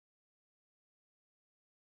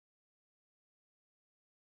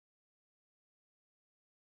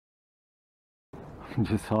I'm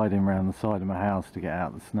just hiding around the side of my house to get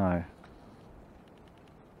out of the snow.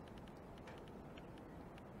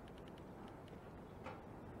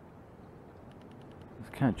 It's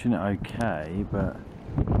catching it okay, but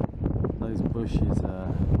those bushes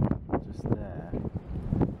are just there,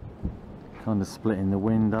 kind of splitting the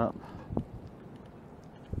wind up.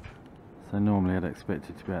 So normally I'd expect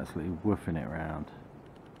it to be absolutely woofing it around.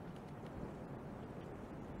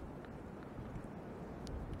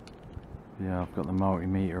 Yeah, I've got the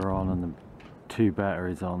multimeter on and the 2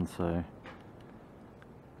 batteries on, so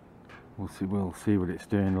we'll see what it's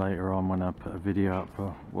doing later on when I put a video up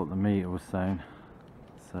for what the meter was saying.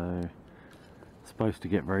 So it's supposed to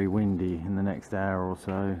get very windy in the next hour or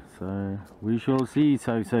so, so we shall see.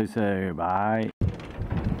 So bye.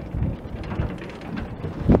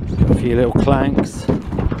 Got a few little clanks,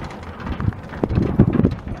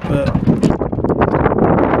 but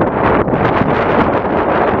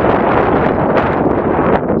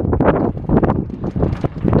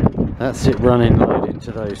that's it running loaded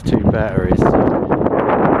to those 2 batteries. So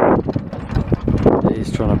it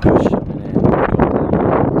is trying to push something in. I've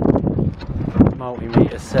got the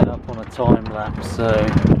multimeter set up on a time lapse, so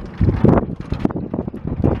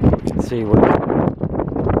we can see what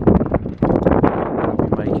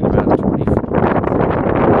it's making about 24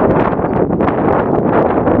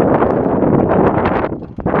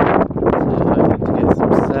 So hoping to get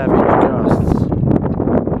some savage gusts.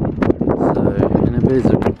 So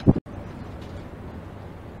invisible.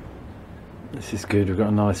 This is good, we've got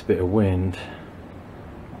a nice bit of wind,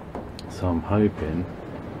 so I'm hoping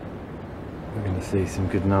we're going to see some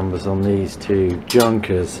good numbers on these 2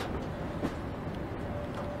 junkers.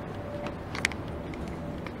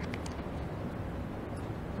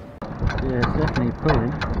 Yeah, it's definitely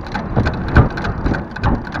pulling.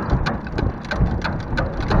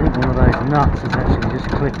 I think one of those nuts is actually just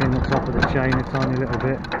clipping the top of the chain a tiny little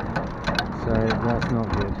bit, so that's not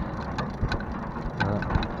good.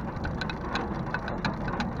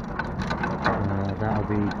 That'll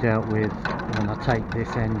be dealt with when I take this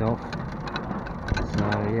end off. So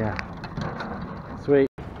yeah, sweet.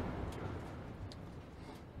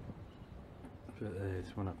 But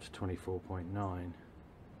there's one up to 24.9.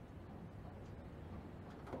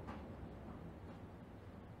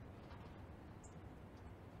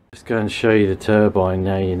 Just go and show you the turbine.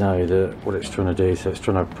 Now you know that what it's trying to do. So it's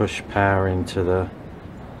trying to push power into the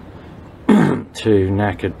 2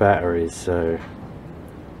 knackered batteries. So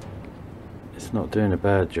it's not doing a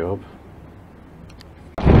bad job.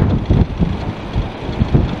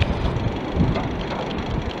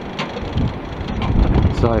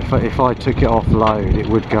 So if I took it off load, it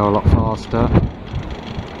would go a lot faster,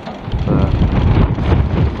 but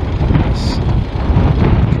it's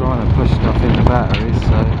trying to push stuff in the batteries,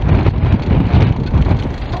 so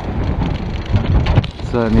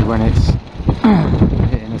certainly when it's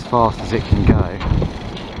hitting as fast as it can go.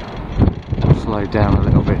 I'll slow down a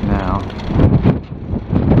little bit now.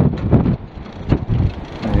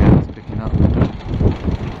 There you go, it's picking up.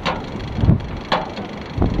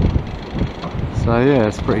 So yeah,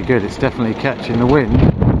 it's pretty good. It's definitely catching the wind.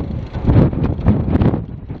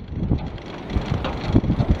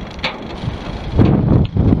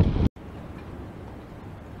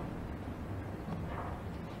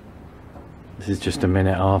 This is just a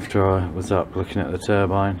minute after I was up looking at the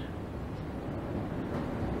turbine.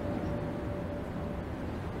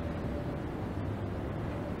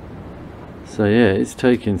 So yeah, it's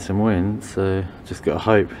taking some wind, so just got to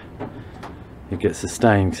hope it gets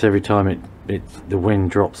sustained, because every time the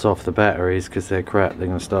wind drops off the batteries, because they're crap, they're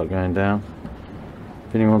going to start going down.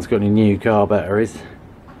 If anyone's got any new car batteries,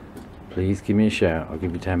 please give me a shout. I'll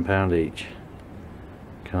give you £10 each.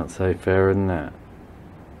 Can't say fairer than that.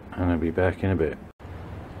 And I'll be back in a bit.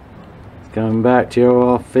 It's going back to you.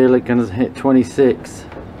 I feel it going to hit 26.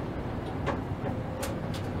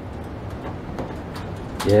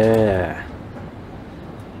 Yeah.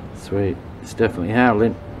 Sweet. It's definitely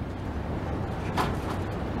howling.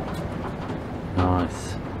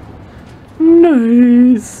 Nice.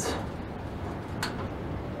 Nice.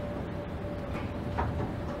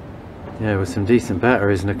 Yeah, with some decent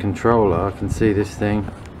batteries and a controller, I can see this thing.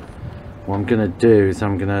 What I'm going to do is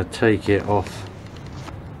I'm going to take it off.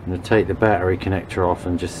 I'm going to take the battery connector off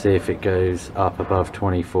and just see if it goes up above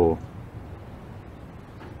 24.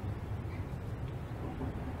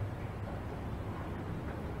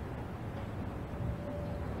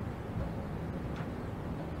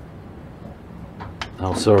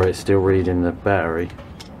 Oh, sorry, it's still reading the battery.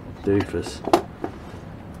 Doofus.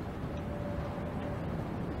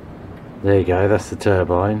 There you go, that's the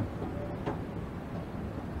turbine.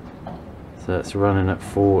 So it's running at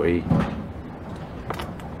 40.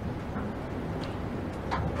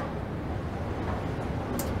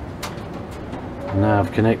 Now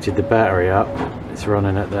I've connected the battery up, it's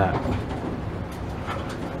running at that.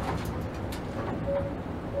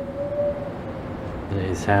 It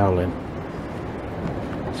is howling.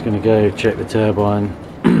 Just going to go check the turbine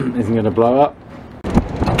isn't going to blow up.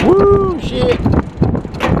 Woo, shit!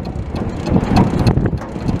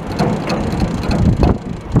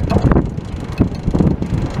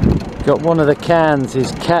 Got one of the cans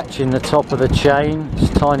is catching the top of the chain,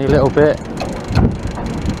 just a tiny little bit.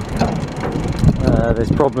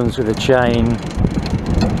 There's problems with the chain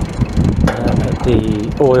at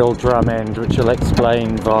the oil drum end, which I'll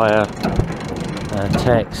explain via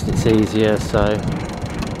text. It's easier, so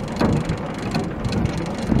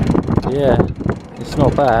yeah, it's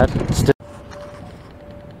not bad. Still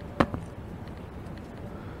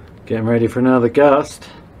getting ready for another gust.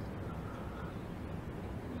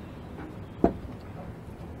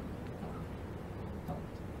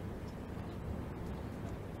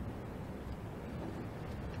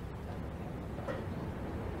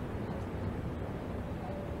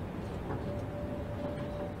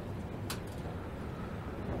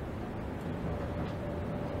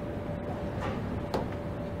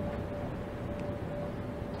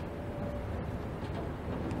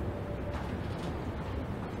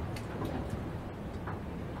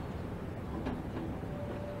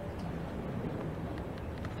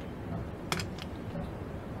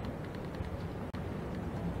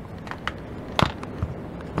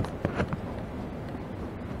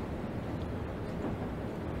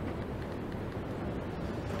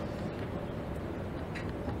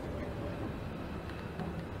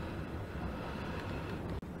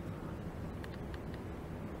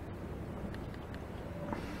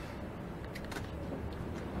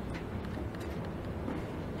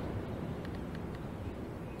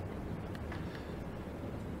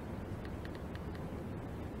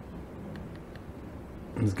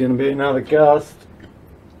 There's going to be another gust.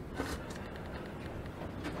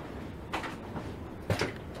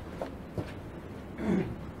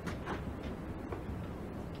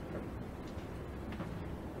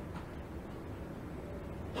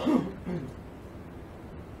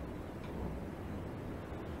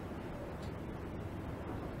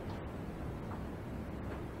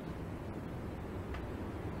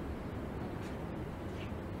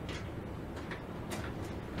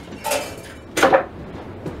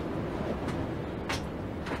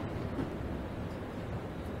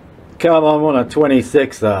 Come on, I want a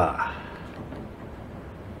 26er.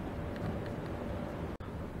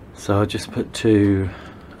 So I just put two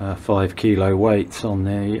 5 kilo weights on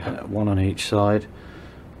there, one on each side.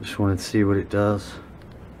 Just wanted to see what it does.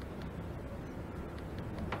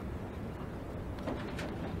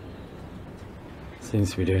 Seems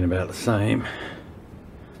to be doing about the same.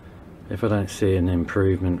 If I don't see an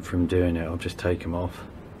improvement from doing it, I'll just take them off.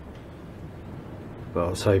 But I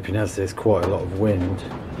was hoping, as there's quite a lot of wind,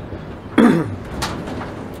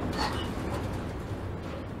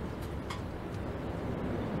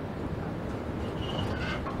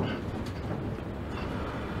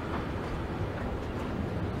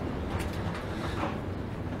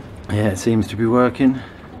 yeah, it seems to be working.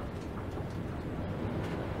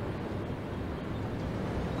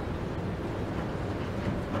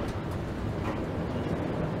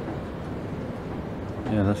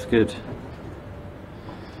 Yeah, that's good.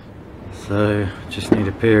 So just need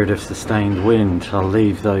a period of sustained wind. I'll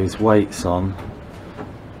leave those weights on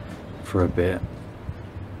for a bit.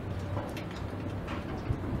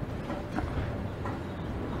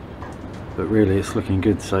 But really it's looking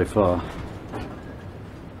good so far.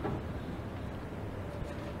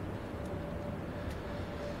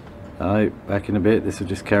 Alright, back in a bit, this will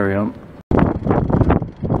just carry on.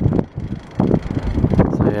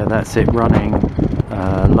 So yeah, that's it running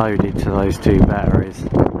loaded to those two batteries.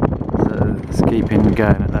 So it's keeping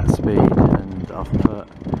going at that speed, and I've put,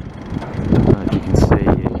 if you can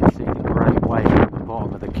see the grey weight at the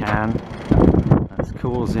bottom of the can. That's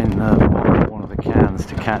causing the bottom of one of the cans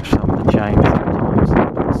to catch some of the chain sometimes. So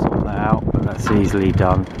I've got to sort that out, but that's easily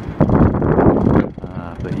done.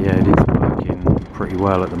 But yeah, it is working pretty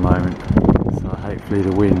well at the moment, so hopefully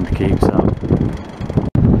the wind keeps up.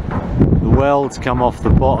 The welds come off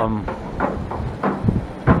the bottom.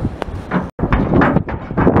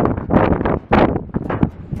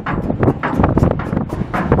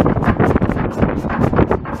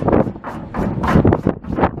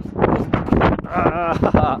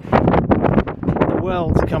 The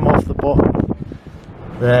welds come off the bottom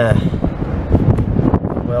there.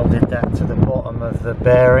 Welded that to the bottom of the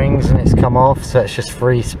bearings and it's come off, so it's just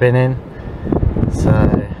free spinning. So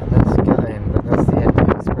that's going, but that's the end of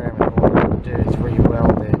the experiment. All I'm going to do is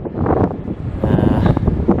re-weld it,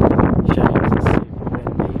 change the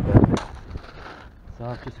So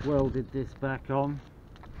I've just welded this back on.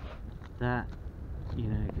 That, you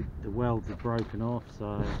know, the welds are broken off,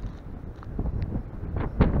 so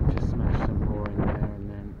just smash some more in there, and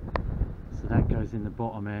then so that goes in the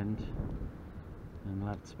bottom end, and I'll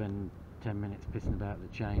have to spend 10 minutes pissing about the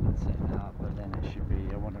chain and setting it up, but then it should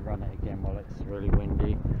be, I want to run it again while it's really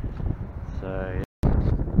windy. So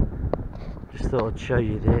just thought I'd show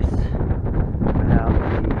you this without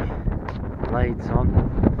the blades on.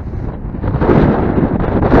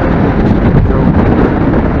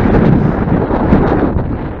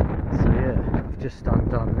 Just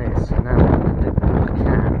undone this, so now I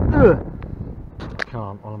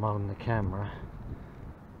can't while I'm on the camera.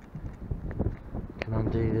 Can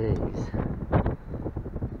undo these.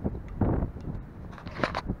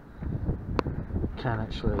 Can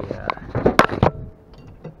actually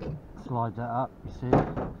slide that up. You see?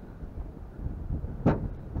 So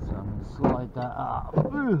I'm going to slide that up.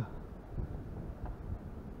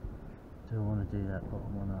 Don't want to do that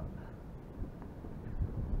bottom one up.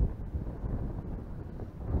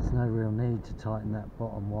 There's no real need to tighten that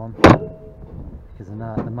bottom one because I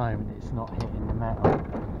know at the moment it's not hitting the metal.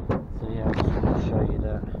 So yeah, I just want to show you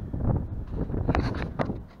that.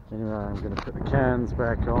 Anyway, I'm going to put the cans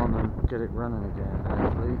back on and get it running again,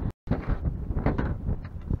 hopefully.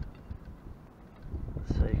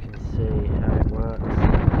 So you can see how it works.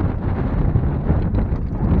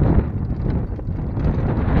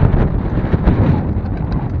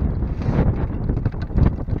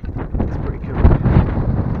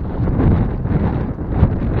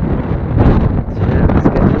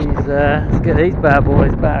 Let's get these bad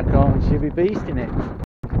boys back on, she'll be beasting it.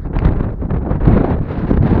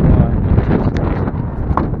 Right,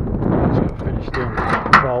 I'll finish doing the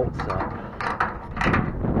bolts up.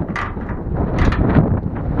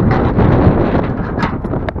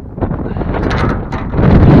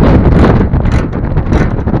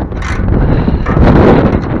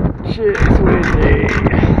 Shit, it's windy.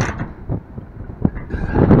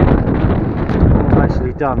 I've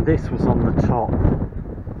actually done, this was on the top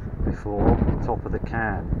before, top of the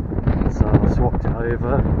can, so I swapped it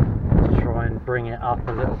over to try and bring it up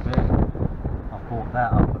a little bit. I brought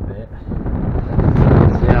that up a bit.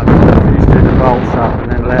 So yeah, I'm going to finish doing the bolts up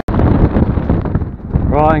and then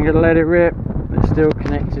right, I'm going to let it rip. It's still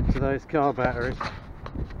connected to those car batteries.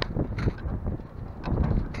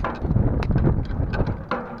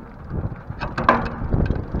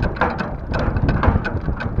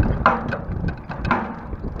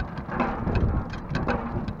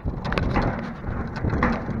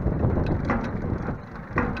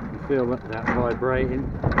 Feel that vibrating.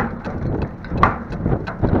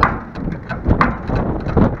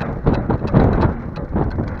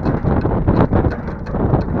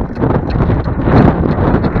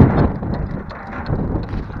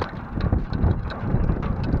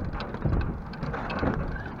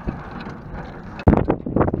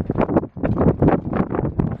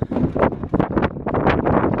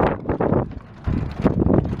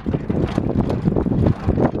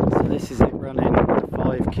 So this is it running with a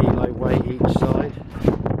 5 kilo weight each side.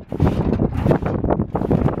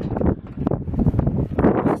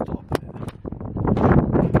 Stop it.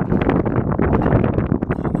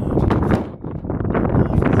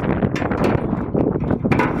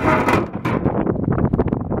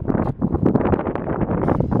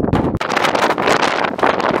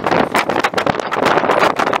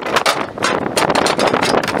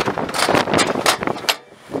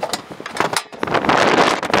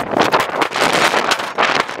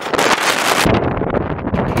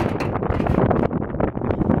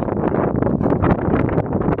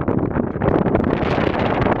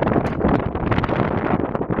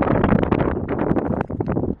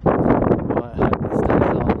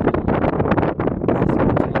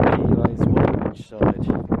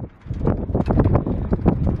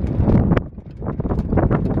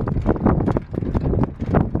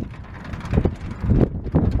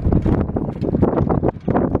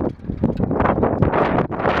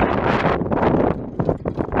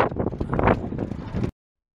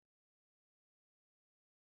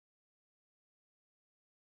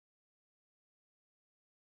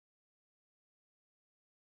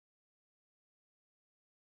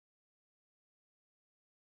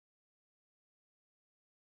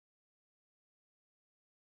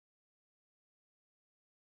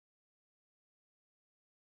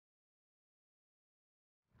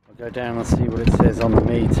 I'll go down and see what it says on the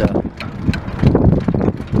meter.